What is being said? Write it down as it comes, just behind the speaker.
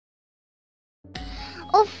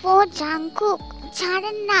ওফো Jungkook,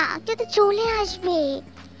 ছাড়েন না, কেউ তো চলে আসবে,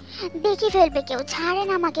 দেখে ফেলবে কেউ, ছাড়েন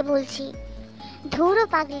আমাকে বলছি। ধুরো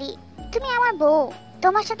পাগলি, তুমি আমার বউ,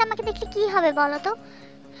 তোমার সাথে আমাকে দেখলে কি হবে বলো তো?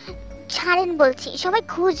 ছাড়েন বলছি, সবাই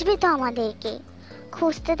খুঁজবে তো আমাদেরকে,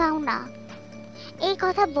 খুঁজতে দাও না। এই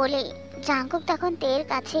কথা বলে জাঙ্কুক তখন তের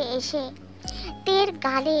কাছে এসে তের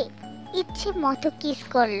গালে ইচ্ছে মতো কিস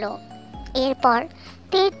করলো। এরপর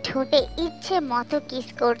তের ঠোঁটে ইচ্ছে মতো কিস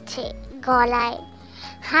করছে, গলায়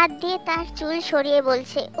হাত দিয়ে তার চুল সরিয়ে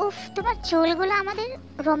বলছে, উফ তোমার চুলগুলো আমাদের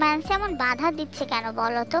রোম্যান্সে এমন বাধা দিচ্ছে কেন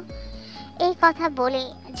বলো তো? এই কথা বলে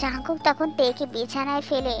জাঙ্কুক তখন তেকে বিছানায়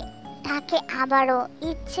ফেলে তাকে আবারও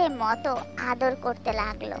ইচ্ছে মতো আদর করতে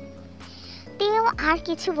লাগলো। তেও আর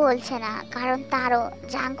কিছু বলছে না, কারণ তারও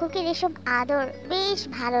জাঙ্কুকের এসব আদর বেশ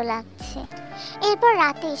ভালো লাগছে। এরপর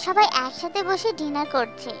রাতে সবাই একসাথে বসে ডিনার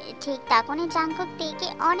করছে। ঠিক তখনই জাঙ্কুক তেকে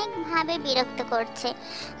অনেকভাবে বিরক্ত করছে,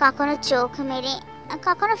 কখনো চোখ মেরে,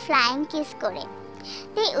 কখনো ফ্লাইং কিস করে।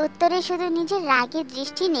 তে উত্তরে শুধু নিজের রাগের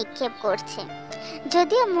দৃষ্টি নিক্ষেপ করছে।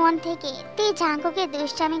 যদিও মন থেকে তে জাঙ্কুকের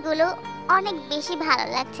দুষ্টামিগুলো অনেক বেশি ভালো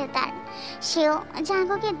লাগছে তার, সেও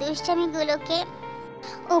জাঙ্কুকের দুষ্টামিগুলোকে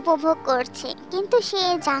উপভোগ করছে, কিন্তু সে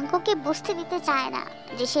জাঙ্কুকে বুঝতে দিতে চায় না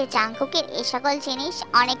যে সে জাঙ্কুকের এ সকল জিনিস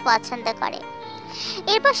অনেক পছন্দ করে।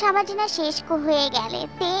 এরপর সবার ডিনার শেষ হয়ে গেলে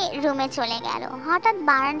তে রুমে চলে গেল। হঠাৎ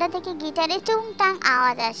বারান্দা থেকে গিটারে টুংটাং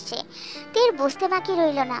আওয়াজ আসছে। তের বুঝতে বাকি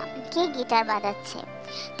রইল না কে গিটার বাজাচ্ছে।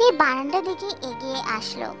 তে বারান্দার দিকে এগিয়ে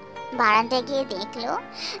আসলো। বারান্দায় গিয়ে দেখলো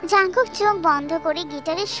জাঙ্কুক চোখ বন্ধ করে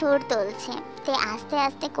গিটারে সুর তুলছে। তে আস্তে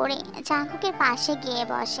আস্তে করে জাঙ্কুকের পাশে গিয়ে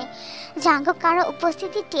বসে। জাঙ্কুক কারো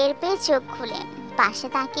উপস্থিতি টের পেয়ে চোখ খুলে পাশে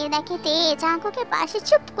তাকিয়ে দেখে তে জাঙ্কুকের পাশে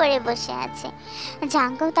চুপ করে বসে আছে।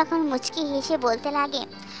 জাঙ্কুক তখন মুচকি হেসে বলতে লাগে,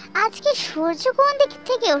 আজকে সূর্য কোন দিক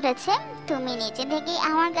থেকে উঠেছে? তুমি নিচে থেকেই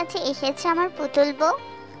আমার কাছে এসেছো আমার পুতুল বউ।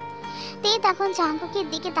 তে তখন জাঙ্কুকের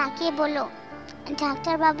দিকে তাকিয়ে বলল,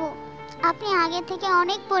 ডাক্তার বাবু, আপনি আগে থেকে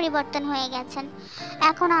অনেক পরিবর্তন হয়ে গেছেন।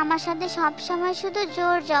 এখন আমার সাথে সব সময় শুধু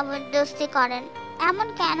জোর জবরদস্তি করেন, এমন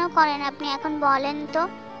কেন করেন আপনি এখন বলেন তো?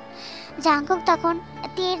 জাঙ্কুক তখন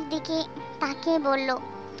তের দিকে তাকিয়ে বলল,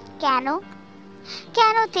 কেন?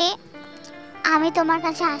 কেন তে? আমি তোমার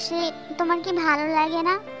কাছে আসলে তোমার কি ভালো লাগে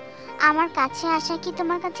না? আমার কাছে আসা কি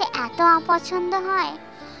তোমার কাছে এত অপছন্দ হয়?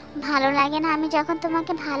 ভালো লাগে না আমি যখন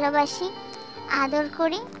তোমাকে ভালোবাসি, আদর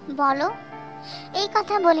করি, বলো? এই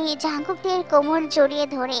কথা বলে জাঙ্কুক তের কোমর জড়িয়ে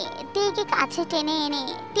ধরে তেকে কাছে টেনে এনে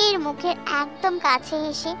তের মুখের একদম কাছে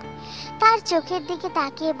এসে তার চোখের দিকে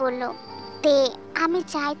তাকিয়ে বলল, তে আমি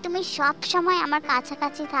চাই তুমি সব সময় আমার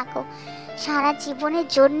কাছাকাছি থাকো। সারা জীবনের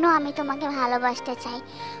জন্য আমি তোমাকে ভালোবাসতে চাই,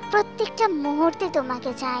 প্রত্যেকটা মুহূর্তে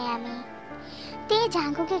তোমাকে চাই আমি। তে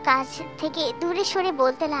জাঙ্কুকের কাছ থেকে দূরে সরে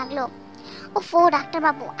বলতে লাগলো, ওফো ডাক্তার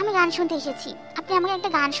বাবু, আমি গান শুনতে এসেছি, আপনি আমাকে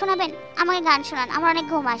একটা গান শোনাবেন? আমাকে গান শোনান, আমার অনেক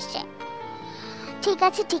ঘুম আসছে। ঠিক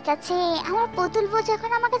আছে ঠিক আছে, আমার পুতুল বউ যখন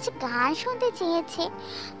আমার কাছে গান শুনতে চেয়েছে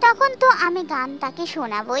তখন তো আমি গান তাকে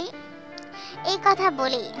শোনাবই। এই কথা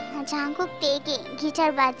বলে জাঙ্কুক তেকে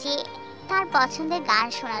গিটার বাজিয়ে তার পছন্দের গান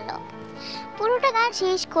শোনালো। পুরোটা গান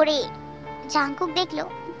শেষ করে জাঙ্কুক দেখলো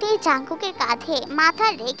তে জাঙ্কুকের কাঁধে মাথা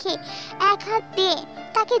রেখে এক হাত দিয়ে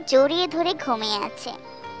তাকে জড়িয়ে ধরে ঘুমিয়ে আছে।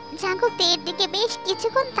 জাঙ্কুক তের দিকে বেশ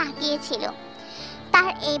কিছুক্ষণ তাকিয়েছিল।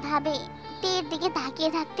 তার এইভাবে তের দিকে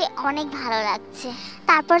তাকিয়ে থাকতে অনেক ভালো লাগছে।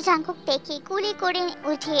 তারপর জাঙ্কুক তেকে কুলি করে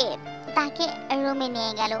উঠিয়ে তাকে রুমে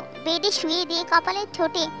নিয়ে গেল। বেডে শুয়ে দিয়ে কপালের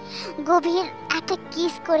ঠোঁটে গভীর একটা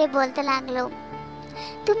কিস করে বলতে লাগলো,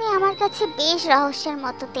 তুমি আমার কাছে বেশ রহস্যের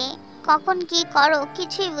মতো তে, কখন কি করো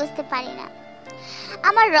কিছুই বুঝতে পারি না।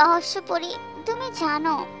 আমার রহস্য পড়ি, তুমি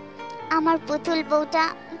জানো আমার পুতুল বউটা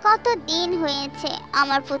কত দিন হয়েছে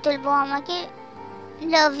আমার পুতুল বউ আমাকে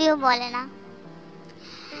লাভ ইউ বলে না।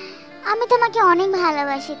 আমি তোমাকে অনেক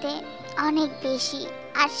ভালোবাসি তে, অনেক বেশি।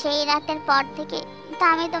 আর সেই রাতের পর থেকে তা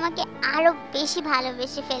আমি তোমাকে আরো বেশি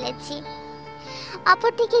ভালোবেসে ফেলেছি।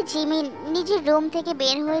 অপরদিকে জিমিন নিজের রুম থেকে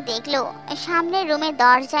বের হয়ে দেখলো সামনের রুমের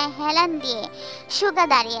দরজায় হেলান দিয়ে সুগা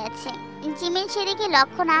দাঁড়িয়ে আছে। জিমিন সেদিকে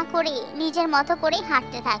লক্ষ্য না করে নিজের মতো করে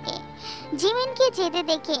হাঁটতে থাকে। জিমিনকে যেতে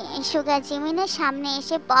দেখে সুগা জিমিনের সামনে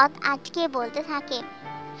এসে পথ আটকে বলতে থাকে,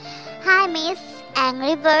 high miss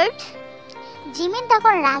angry bird. Jimin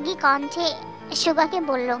তখন রাগী কণ্ঠে সুগাকে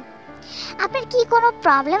বলল, আপনার কি কোনো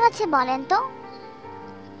প্রবলেম আছে বলেন তো?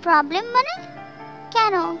 প্রবলেম মানে?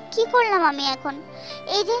 কেন, কি করলাম আমি এখন?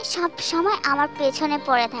 এই যে সব সময় আমার পেছনে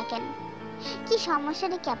পড়ে থাকেন, কি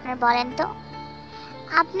সমস্যাটা কি আপনার বলেন তো?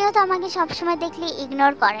 আপনিও তো আমাকে সব সময় দেখলে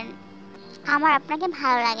ইগনোর করেন। আমার আপনাকে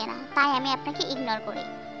ভালো লাগে না, তাই আমি আপনাকে ইগনোর করি।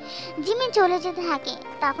 জিমিন চলে যেতে থাকে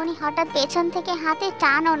তখনই হঠাৎ পেছন থেকে হাতে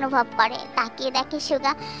টান অনুভব করে। তাকিয়ে দেখে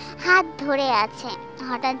সুগা হাত ধরে আছে।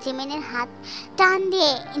 হঠাৎ জিমিনের হাত টান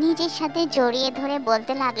দিয়ে নিজের সাথে জড়িয়ে ধরে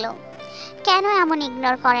বলতে লাগলো, কেন এমন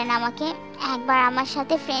ইগনোর করেন আমাকে? একবার আমার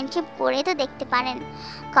সাথে ফ্রেন্ডশিপ করে তো দেখতে পারেন,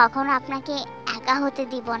 কখনো আপনাকে একা হতে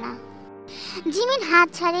দিব না। জিমিন হাত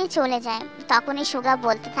ছাড়িয়ে চলে যায়। তখনই সুগা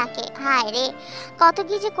বলতে থাকে, হায় রে, কত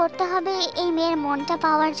কি যে করতে হবে এই মেয়ের মনটা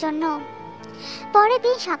পাওয়ার জন্য। পরের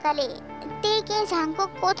দিন সকালে তেকে জাঙ্কুক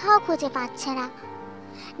কোথাও খুঁজে পাচ্ছে না।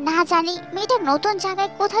 না জানি মেয়েটা নতুন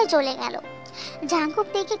জায়গায় কোথায় চলে গেল। জাঙ্কুক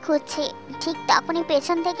তেকে খুঁজছে, ঠিক তখনই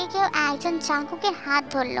পেছন থেকে কেউ একজন জাঙ্কুকের হাত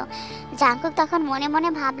ধরলো। জাঙ্কুক তখন মনে মনে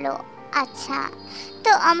ভাবলো, আচ্ছা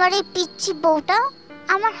তো আমার এই পিচ্চি বউটা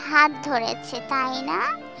আমার হাত ধরেছে তাই না?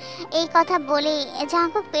 এই কথা বলে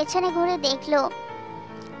জাঙ্কুক পেছনে ঘুরে দেখলো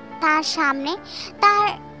তার সামনে তার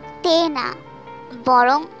তে না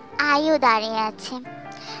বরং আয়ু দাঁড়িয়ে আছে।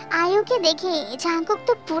 আয়ুকে দেখে জাঙ্কুক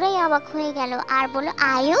তো পুরাই অবাক হয়ে গেল আর বলল,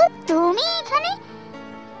 আয়ু তুমি এখানে,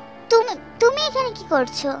 তুমি তুমি এখানে কি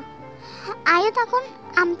করছো? আয়ু তখন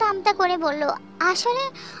আমতা আমতা করে বলল, আসলে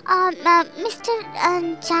মিস্টার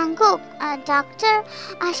জাঙ্কুক ডক্টর,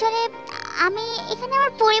 আসলে আমি এখানে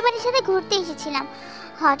আমার পরিবারের সাথে ঘুরতে এসেছিলাম,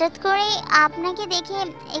 হঠাৎ করে আপনাকে দেখে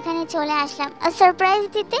এখানে চলে আসলাম সারপ্রাইজ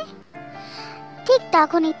দিতে। ঠিক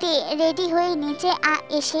তখনই তে রেডি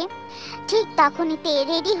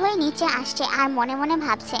হয়ে নিচে আসছে আর মনে মনে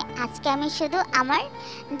ভাবছে, আজকে আমি শুধু আমার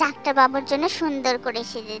ডাক্তার বাবুর জন্য সুন্দর করে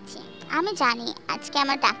সেজেছি। আমি জানি আজকে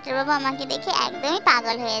আমার ডাক্তার বাবু আমাকে দেখে একদমই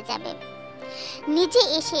পাগল হয়ে যাবে। নিচে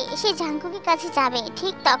এসে জাঙ্কুকের কাছে যাবে,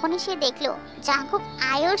 ঠিক তখনই সে দেখলো জাঙ্কুক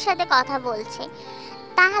আয়ুর সাথে কথা বলছে।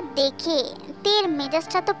 তা দেখে তের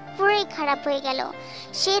মেজাজটা তো পুরোই খারাপ হয়ে গেল।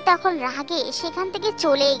 সে তখন রাগে সেখান থেকে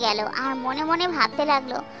চলেই গেল আর মনে মনে ভাবতে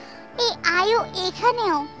লাগলো, এই আয়ু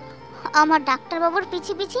এখানেও, আমার ডাক্তারবাবুর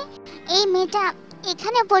পিছে পিছে এই মেয়েটা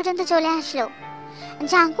এখানে পর্যন্ত চলে আসলো।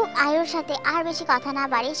 জাঙ্কুক আয়ুর সাথে আর বেশি কথা না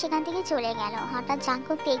বাড়িয়ে সেখান থেকে চলে গেল। হঠাৎ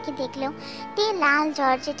জাঙ্কুক তেকে দেখলো তে লাল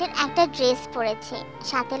জর্জেটের একটা ড্রেস পরেছে,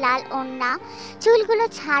 সাথে লাল ওড়না, চুলগুলো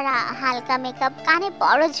ছাড়া, হালকা মেকআপ, কানে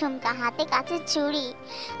বড় ঝুমকা, হাতে কাচের চুড়ি।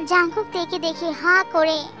 জাঙ্কুক তেকে দেখে হাঁ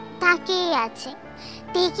করে তাকিয়ে আছে।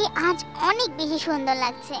 তেকে আজ অনেক বেশি সুন্দর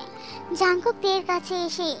লাগছে। জাঙ্কুক তের কাছে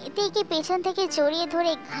এসে তেকে পেছন থেকে জড়িয়ে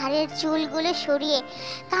ধরে ঘাড়ের চুলগুলো সরিয়ে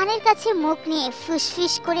কানের কাছে মুখ নিয়ে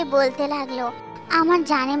ফুসফিস করে বলতে লাগলো, আমার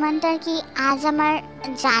জানেমানটার কি আজ আমার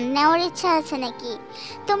জান নেওয়ার ইচ্ছা আছে নাকি?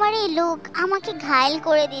 তোমার এই লুক আমাকে ঘায়েল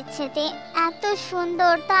করে দিচ্ছে তে, এত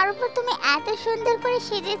সুন্দর, তার উপর তুমি এত সুন্দর করে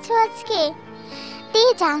সেজেছো আজকে। তে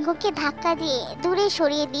জাঙ্কুককে ধাক্কা দিয়ে দূরে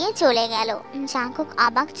সরিয়ে দিয়ে চলে গেল। জাঙ্কুক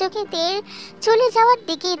অবাক চোখে তের চলে যাওয়ার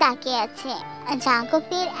দিকেই তাকিয়ে আছে। জাঙ্কুক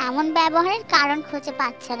তের এমন ব্যবহারের কারণ খুঁজে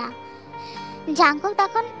পাচ্ছে না। জাঙ্কুক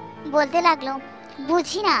তখন বলতে লাগলো,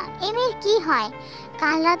 বুঝি না এই মেয়ের কি হয়,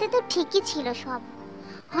 কাল রাতে তো ঠিকই ছিল সব,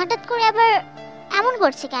 হঠাৎ করে আবার এমন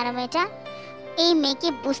করছে কেন মেয়েটা? এই মেয়েকে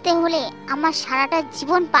বুঝতে হলে আমার সারাটা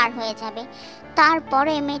জীবন পার হয়ে যাবে,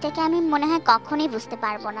 তারপরে এই মেয়েটাকে আমি মনে হয় কখনোই বুঝতে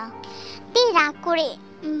পারবো না। তে রাগ করে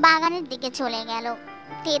বাগানের দিকে চলে গেল।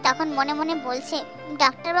 তে তখন মনে মনে বলছে,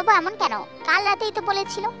 ডাক্তারবাবু এমন কেন? কাল রাতেই তো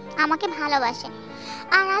বলেছিল আমাকে ভালোবাসে,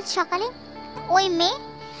 আর আজ সকালে ওই মেয়ে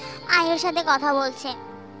আয়ের সাথে কথা বলছে।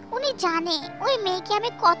 উনি জানে ওই মেয়েকে আমি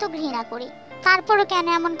কত ঘৃণা করি, তারপরও কেন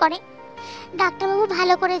এমন করে? ডাক্তারবাবু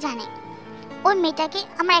ভালো করে জানে ওই মেয়েটাকে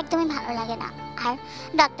আমার একদমই ভালো লাগে না, আর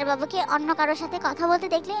ডাক্তারবাবুকে অন্য কারোর সাথে কথা বলতে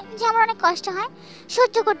দেখলে যে আমার অনেক কষ্ট হয়,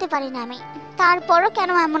 সহ্য করতে পারি না আমি, তারপরও কেন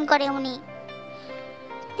এমন করে উনি?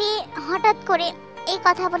 তে হঠাৎ করে এই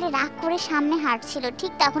কথা বলে রাগ করে সামনে হাঁটছিল,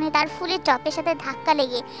 ঠিক তখনই তার ফুলের টপের সাথে ধাক্কা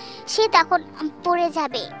লেগে সে তখন পড়ে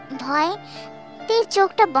যাবে ভয়ে তের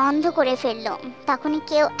চোখটা বন্ধ করে ফেললো। তখনই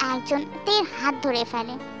কেউ একজন তের হাত ধরে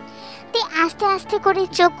ফেলে। তে আস্তে আস্তে করে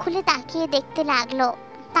চোখ খুলে তাকিয়ে দেখতে লাগলো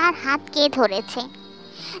তার হাত কে ধরেছে।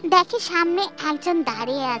 দেখে সামনে একজন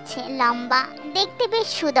দাঁড়িয়ে আছে, লম্বা, দেখতে বেশ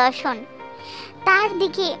সুদর্শন, তার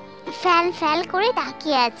দিকে ফ্যাল ফ্যাল করে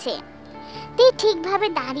তাকিয়ে আছে। তে ঠিকভাবে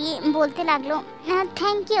দাঁড়িয়ে বলতে লাগলো,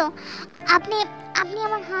 থ্যাংক ইউ, আপনি আপনি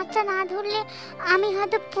আমার হাতটা না ধরলে আমি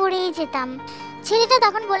হয়তো পড়েই যেতাম। ছেলেটা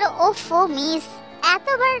তখন বলল, ওফো মিস,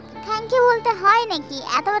 এতবার থ্যাংক ইউ বলতে হয় নাকি?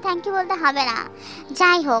 এতবার থ্যাংক ইউ বলতে হবে না।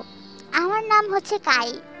 যাই হোক, আমার নাম হচ্ছে কাই,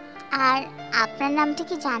 আর আপনার নামটা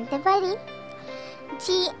কি জানতে পারি?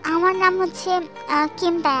 জি, আমার নাম হচ্ছে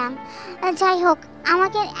কিম তায়াং। যাই হোক,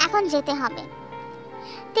 আমাকে এখন যেতে হবে।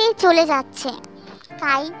 তে চলে যাচ্ছে।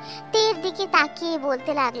 কাই তের দিকে তাকিয়ে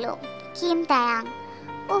বলতে লাগলো, কিম তায়াং,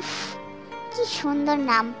 উফ কি সুন্দর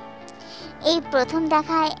নাম। এই প্রথম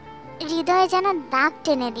দেখায় হৃদয়ে যেন দাগ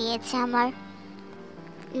টেনে দিয়েছে আমার।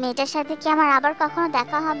 মেয়েটার সাথে কি আমার আবার কখনো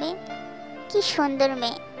দেখা হবে? কি সুন্দর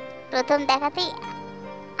মেয়ে, প্রথম দেখাতেই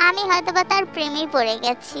আমি হয়তোবা তার প্রেমে পড়ে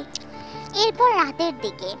গেছি। এরপর রাতের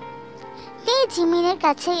দিকে তে জিমিনের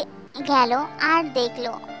কাছে গেল আর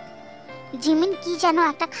দেখলো জিমিন কি যেন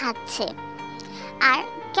একটা খাচ্ছে আর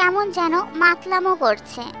কেমন যেন মাতলামো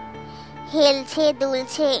করছে, হেলছে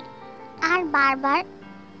দুলছে আর বারবার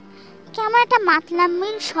কেমন একটা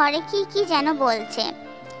মাতলামির স্বরে কি কি যেন বলছে।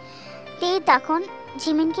 তে তখন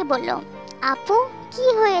জিমিনকে বলল, আপু কি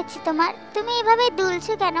হয়েছে তোমার, তুমি এভাবে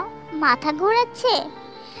দুলছো কেন, মাথা ঘোরাচ্ছে?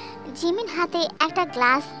 জিমিন হাতে একটা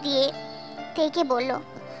গ্লাস দিয়ে তেকে বলল,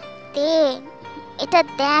 তে এটা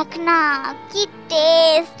দেখ না, কি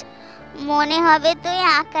টেস্ট, মনে হবে তুই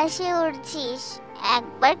আকাশে উড়ছিস,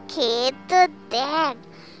 একবার খেয়ে তো দেখ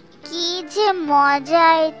কি যে মজা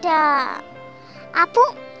এটা। আপু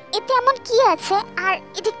এতে এমন কি আছে, আর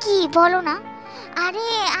এটা কি বলো না? আরে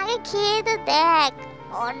আগে খেয়ে তো দেখ,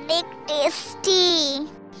 অনেক টেস্টি।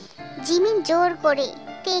 জিমিন জোর করে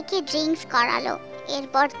তেকে ড্রিঙ্কস করালো।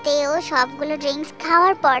 এরপর তেও সবগুলো ড্রিঙ্কস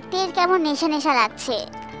খাওয়ার পর তের কেমন নেশা নেশা লাগছে,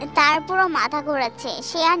 তার পুরো মাথা ঘোরাচ্ছে,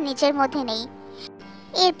 সে আর নিজের মধ্যে নেই।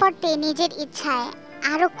 এরপর তে নিজের ইচ্ছায়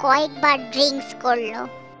আরো কয়েকবার ড্রিঙ্কস করলো।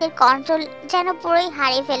 এর কন্ট্রোল যেন পুরোই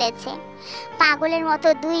হারিয়ে ফেলেছে। পাগলের মতো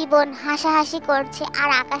দুই বোন হাসাহাসি করছে আর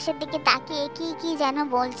আকাশের দিকে তাকিয়ে কি কি যেন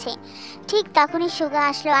বলছে। ঠিক তখনই সুগা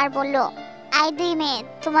আসলো আর বলল, আই দুই মেয়ে,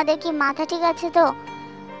 তোমাদের কি মাথা ঠিক আছে তো?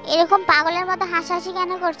 এরকম পাগলের মতো হাসাহাসি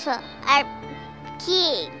কেন করছো? আর কি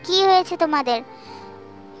কি হয়েছে তোমাদের?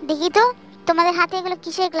 দেখি তো তোমাদের হাতে এগুলো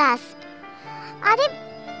কিসের গ্লাস? আরে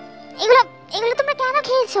এগুলো এগুলো তোমরা কেন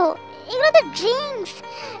খেয়েছো? এগুলো তো ড্রিঙ্কস,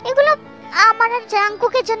 এগুলো আমার আর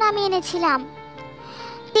জাংকুকের জন্য আমি এনেছিলাম।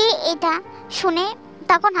 তে এটা শুনে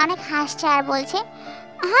তখন অনেক হাসছে আর বলছে,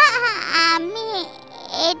 হ্যাঁ হ্যাঁ আমি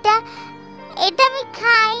এটা এটা আমি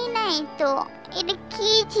খাই নাই তো, এটা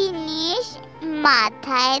কি জিনিস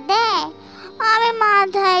মাথায় দেয়? আমি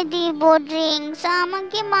মাথায় দিব ড্রিঙ্কস,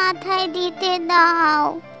 আমাকে মাথায় দিতে দাও।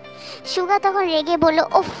 সুগা তখন রেগে বলল,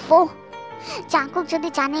 ওফো, জাংকুক যদি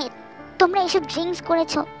জানে তোমরা এসব ড্রিঙ্কস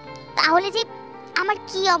করেছো তাহলে যে আমার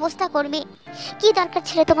কি অবস্থা করবে। কি দরকার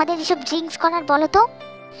ছিল তোমাদের এসব ড্রিঙ্কস করার বলো তো?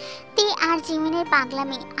 তে আর জিমিনের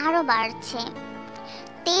পাগলামি আরো বাড়ছে।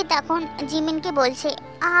 তে তখন জিমিনকে বলছে,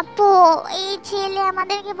 আপু এই ছেলে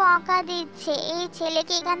আমাদেরকে বকা দিচ্ছে, এই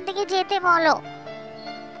ছেলেকে এখান থেকে যেতে বলো।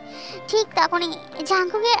 ঠিক তখনই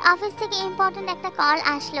জাংকুকের অফিস থেকে ইম্পর্টেন্ট একটা কল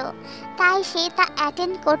আসলো, তাই সে তা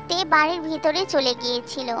অ্যাটেন্ড করতে বাড়ির ভিতরে চলে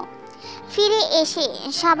গিয়েছিল। ফিরে এসে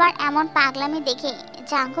সবার এমন পাগলামি দেখে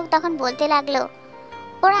জাংকুক তখন বলতে লাগলো,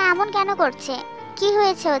 ওরা এমন কেন করছে, কি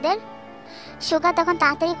হয়েছে ওদের? সুগা তখন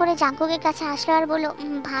তাড়াতাড়ি করে জাংকুকের কাছে আসলো আর বলল,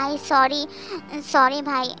 ভাই সরি সরি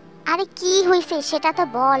ভাই। আরে কি হয়েছে সেটা তো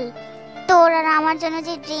বল। তোর আর আমার জন্য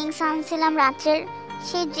যে ড্রিঙ্কস আনছিলাম রাত্রের,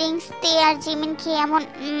 সেই ড্রিঙ্কস তে আর জিমিন খেয়ে এমন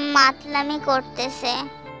মাতলামি করতেছে।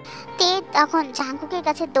 তে তখন জাংকুকের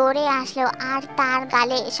কাছে দৌড়ে আসলো আর তার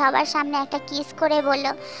গালে সবার সামনে একটা কিস করে বলল,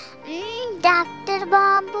 ডাক্তার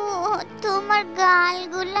বাবু তোমার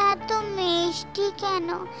গালগুলা তো মিষ্টি কেন,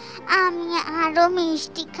 আমি আরো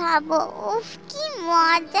মিষ্টি খাবো, উফ কি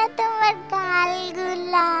মজা তোমার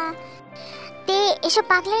গালগুলা। তে এসব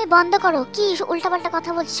পাগলামি বন্ধ করো, কি উল্টাপাল্টা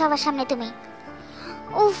কথা বলছো সবার সামনে তুমি?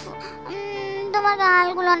 উফ তোমার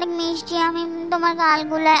গালগুলো অনেক মিষ্টি, আমি তোমার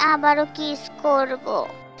গালগুলায় আবারও কিস করব।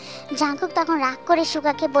 জাংকুক তখন রাগ করে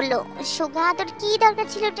সুগাকে বলল, সুগা তোর কি দরকার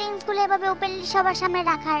ছিল ড্রিঙ্কসগুলো এভাবে ওপেনলি সবার সামনে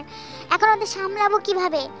রাখার, এখন ওদের সামলাবো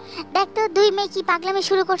কিভাবে? দেখ তো দুই মেয়ে কি পাগলামি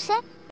শুরু করছে।